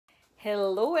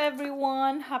Hello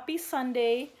everyone, happy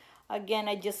Sunday. Again,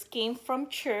 I just came from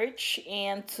church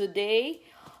and today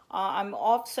I'm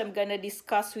off, so I'm gonna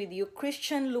discuss with you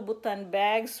Christian Louboutin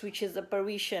bags, which is a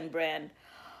Parisian brand.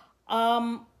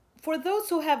 For those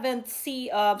who haven't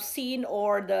seen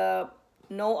or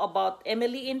know about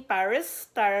Emily in Paris,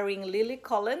 starring Lily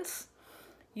Collins,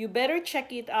 you better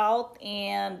check it out.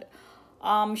 And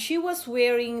she was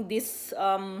wearing these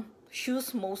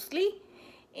shoes mostly,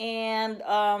 and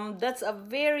that's a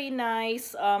very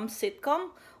nice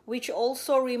sitcom, which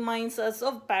also reminds us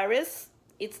of Paris.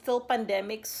 It's still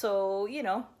pandemic, so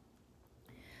it's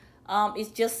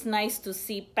just nice to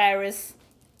see Paris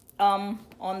on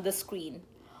the screen.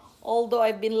 Although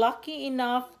I've been lucky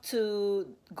enough to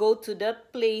go to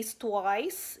that place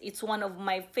twice, it's one of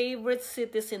my favorite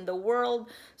cities in the world.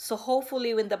 So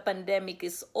hopefully when the pandemic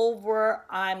is over,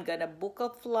 I'm gonna book a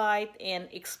flight and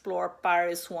explore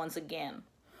Paris once again.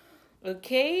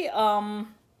 Okay,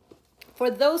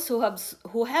 for those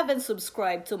who haven't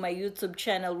subscribed to my YouTube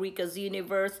channel, Rika's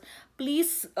Universe,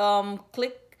 please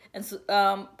click and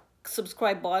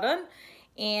subscribe button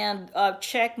and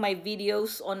check my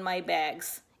videos on my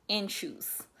bags and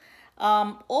shoes.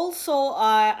 Also,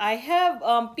 I have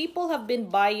people have been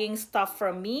buying stuff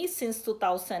from me since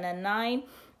 2009.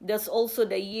 That's also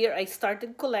the year I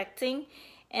started collecting.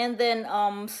 And then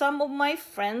some of my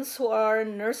friends who are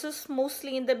nurses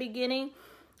mostly in the beginning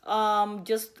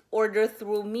just order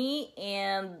through me,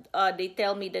 and they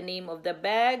tell me the name of the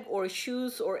bag or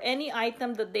shoes or any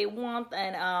item that they want,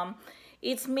 and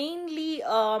it's mainly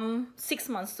 6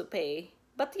 months to pay.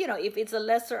 But if it's a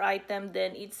lesser item,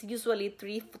 then it's usually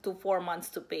 3 to 4 months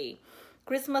to pay.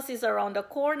 Christmas is around the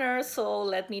corner, so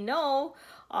let me know.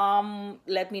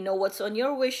 Let me know what's on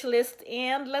your wish list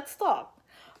and let's talk.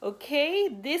 Okay,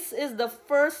 this is the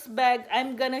first bag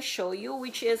I'm gonna show you,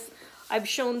 which is, I've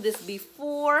shown this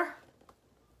before.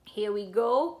 Here we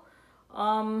go.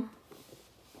 I'm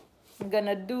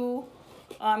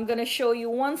gonna show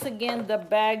you once again the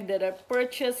bag that I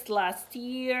purchased last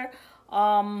year.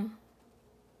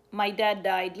 My dad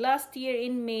died last year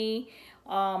in May.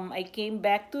 I came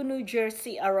back to New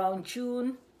Jersey around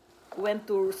June, went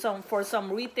to for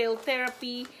some retail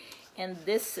therapy, and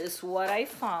this is what I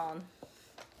found.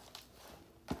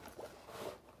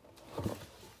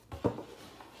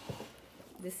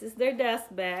 This is their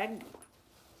dust bag.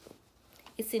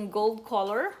 It's in gold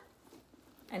color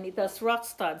and it has rock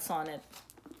studs on it.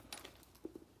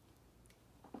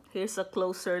 Here's a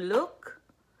closer look.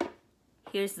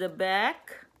 Here's the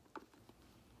back.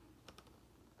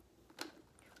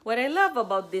 What I love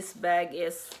about this bag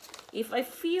is, if I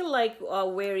feel like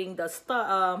wearing the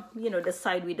the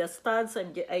side with the studs,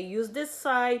 I use this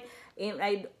side.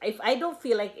 And if I don't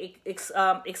feel like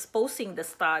exposing the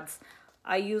studs,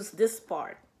 I use this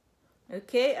part.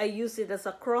 Okay, I use it as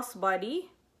a crossbody.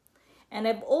 And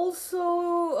I've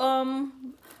also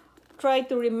tried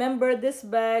to remember this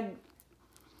bag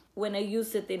when I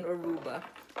use it in Aruba.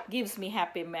 Gives me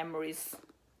happy memories.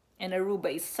 And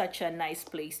Aruba is such a nice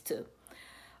place too.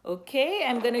 Okay,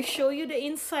 I'm gonna show you the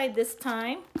inside this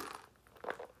time.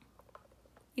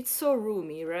 It's so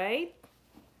roomy, right?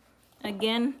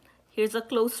 Again, here's a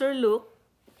closer look.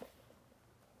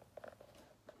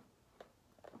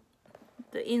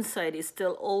 The inside is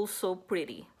still also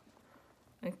pretty.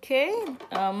 Okay,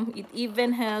 it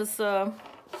even has the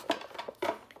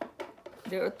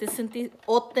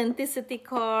authenticity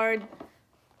card.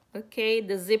 Okay,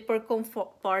 the zipper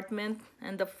compartment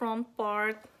and the front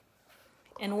part.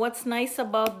 And what's nice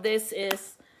about this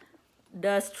is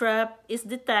the strap is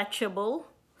detachable,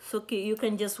 so you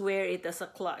can just wear it as a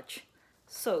clutch.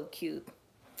 So cute.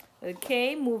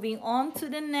 Okay, moving on to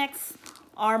the next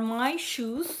are my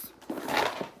shoes.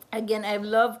 Again, I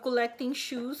love collecting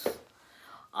shoes.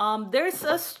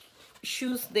 There's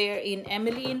shoes there in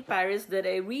Emily in Paris that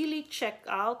I really check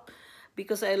out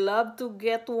because I love to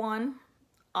get one.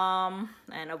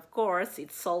 And of course,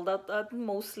 it's sold out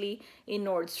mostly in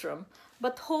Nordstrom.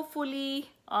 But hopefully,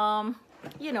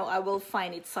 I will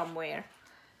find it somewhere.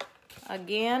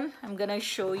 Again, I'm gonna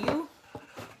show you.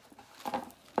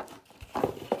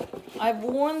 I've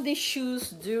worn these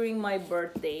shoes during my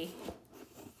birthday.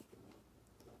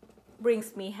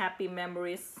 Brings me happy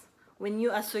memories when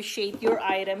you associate your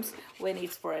items when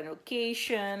it's for an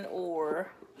occasion,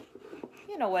 or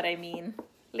you know what I mean.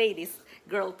 Ladies,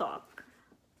 girl talk.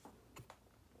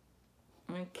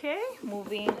 Okay,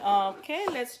 okay,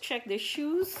 let's check the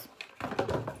shoes.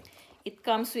 It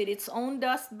comes with its own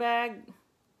dust bag.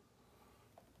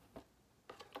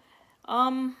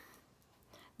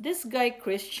 This guy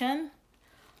Christian,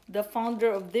 the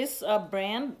founder of this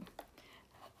brand,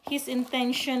 his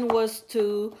intention was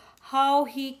to how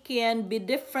he can be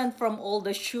different from all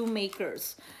the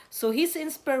shoemakers. So his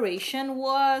inspiration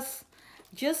was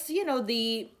just, you know,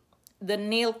 the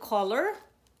nail color.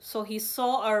 So he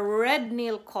saw a red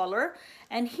nail color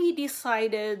and he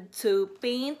decided to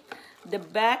paint the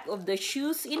back of the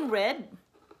shoes in red.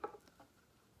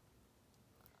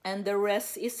 And the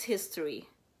rest is history,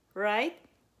 right?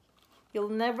 You'll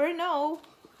never know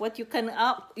what you can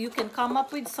come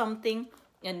up with something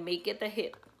and make it a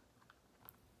hit.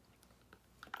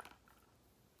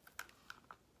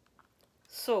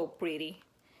 So pretty.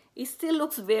 It still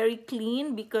looks very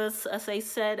clean because, as I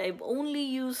said, I've only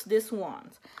used this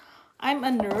once. I'm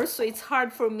a nurse, so it's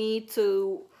hard for me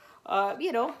to,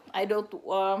 you know, I don't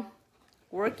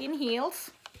work in heels.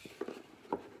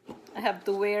 I have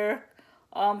to wear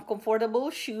comfortable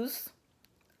shoes,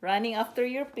 running after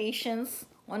your patients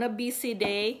on a busy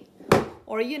day,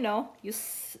 or, you know,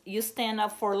 you stand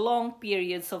up for long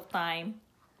periods of time.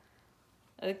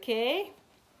 Okay.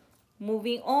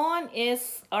 Moving on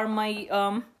is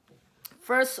my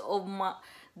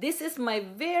this is my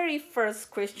very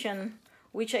first Christian,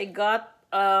 which I got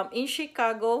in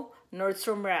Chicago,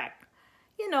 Nordstrom Rack.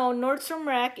 You know, Nordstrom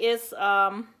Rack is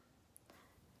the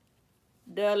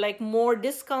like more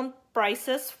discount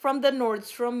prices from the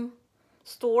Nordstrom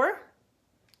store.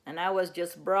 And I was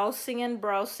just browsing and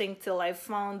browsing till I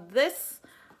found this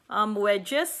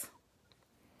wedges,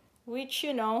 which,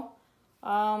 you know,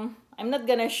 I'm not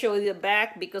gonna show you the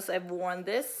back because I've worn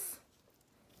this.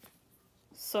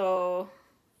 So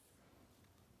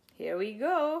here we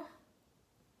go.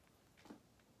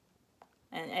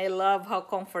 And I love how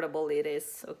comfortable it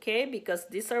is, okay? Because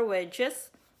these are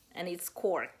wedges and it's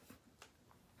cork.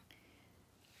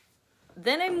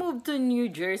 Then I moved to New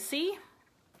Jersey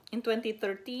in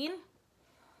 2013.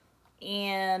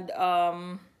 And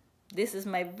this is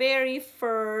my very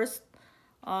first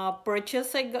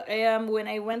purchase when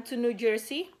I went to New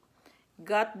Jersey.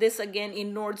 Got this again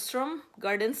in Nordstrom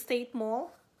Garden State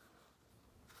Mall.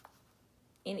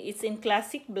 And it's in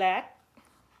classic black.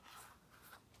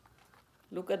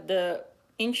 Look at the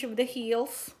inch of the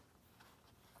heels.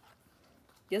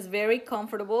 Just very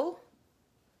comfortable.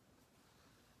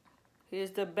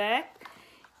 Here's the back.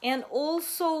 And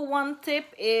also one tip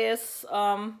is,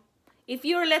 if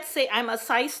you're, let's say I'm a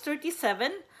size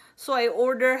 37, so I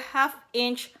order ½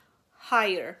 inch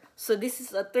higher. So this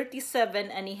is a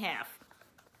 37.5.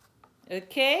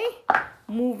 Okay,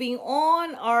 moving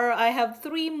on, I have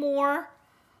 3 more.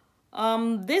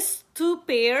 These 2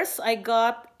 pairs I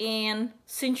got in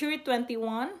Century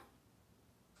 21.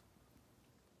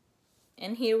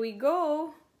 And here we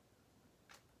go.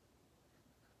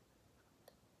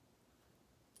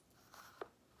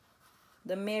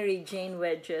 The Mary Jane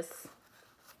wedges.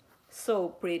 So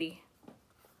pretty.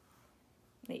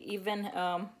 They even,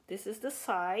 this is the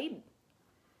side.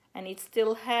 And it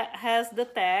still has the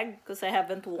tag because I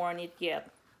haven't worn it yet.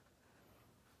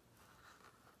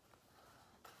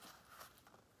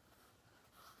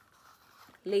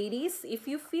 Ladies, if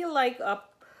you feel like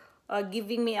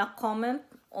giving me a comment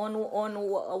on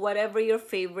whatever your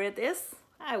favorite is,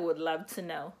 I would love to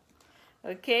know.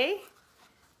 Okay?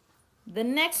 The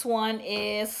next one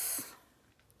is,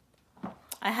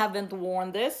 I haven't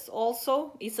worn this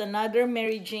also. It's another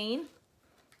Mary Jane.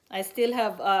 I still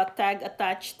have a tag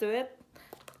attached to it.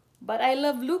 But I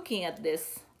love looking at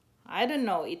this. I don't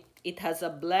know. It has a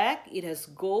black, it has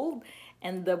gold,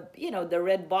 and the, you know, the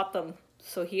red bottom.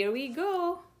 So here we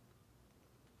go.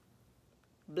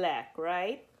 Black,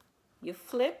 right? You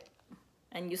flip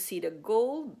and you see the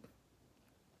gold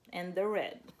and the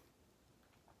red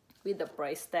with the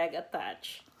price tag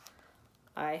attached.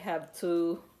 I have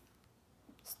to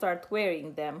start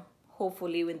wearing them,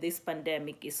 hopefully when this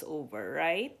pandemic is over,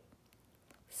 right?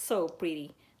 So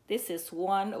pretty. This is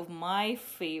one of my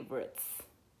favorites.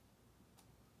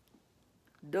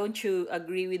 Don't you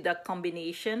agree with that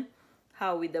combination?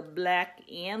 How with the black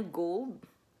and gold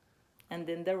and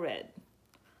then the red.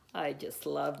 I just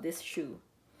love this shoe.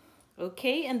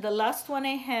 Okay, and the last one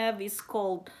I have is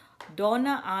called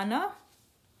Donna Anna.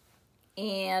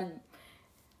 And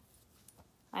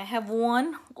I have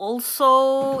one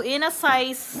also in a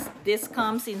size, this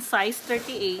comes in size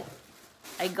 38.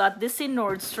 I got this in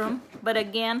Nordstrom, but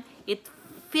again, it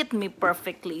fit me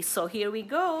perfectly. So here we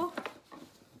go.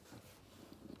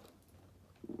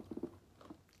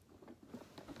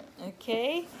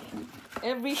 Okay,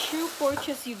 every shoe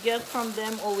purchase you get from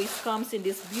them always comes in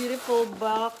this beautiful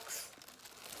box,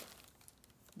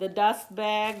 the dust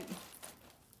bag,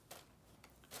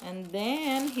 and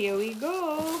then here we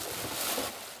go.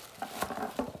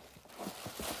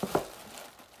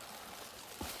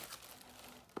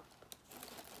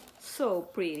 So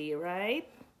pretty, right?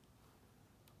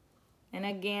 And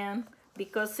again,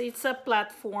 because it's a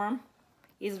platform,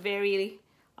 it's very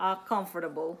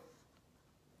comfortable.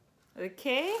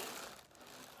 Okay,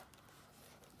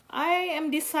 I am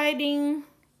deciding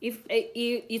if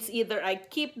it's either I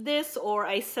keep this or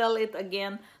I sell it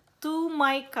again to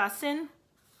my cousin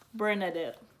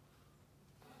Bernadette.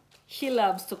 She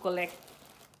loves to collect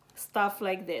stuff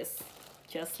like this,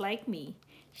 just like me.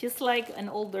 She's like an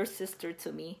older sister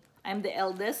to me. I'm the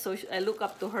eldest, so I look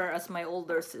up to her as my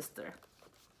older sister.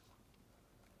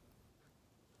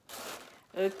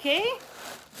 Okay,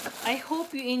 I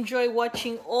hope you enjoy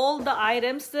watching all the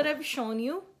items that I've shown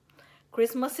you.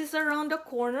 Christmas is around the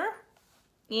corner,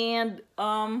 and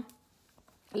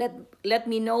let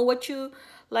me know what you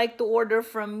like to order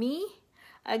from me.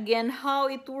 Again, how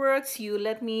it works, you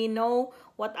let me know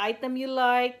what item you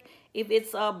like. If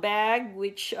it's a bag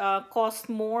which costs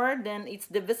more, then it's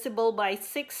divisible by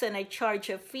 6 and I charge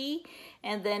a fee.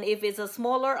 And then if it's a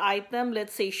smaller item,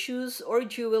 let's say shoes or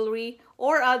jewelry,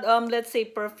 or let's say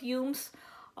perfumes,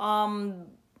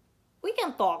 we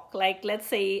can talk. Like, let's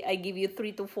say I give you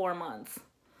 3 to 4 months.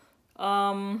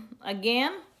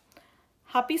 Again,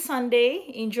 happy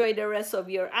Sunday. Enjoy the rest of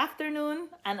your afternoon,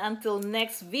 and until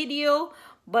next video.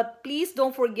 But please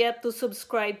don't forget to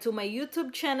subscribe to my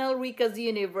YouTube channel, Rika's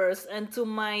Universe, and to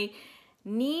my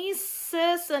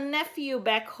nieces and nephew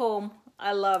back home.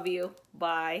 I love you.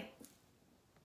 Bye.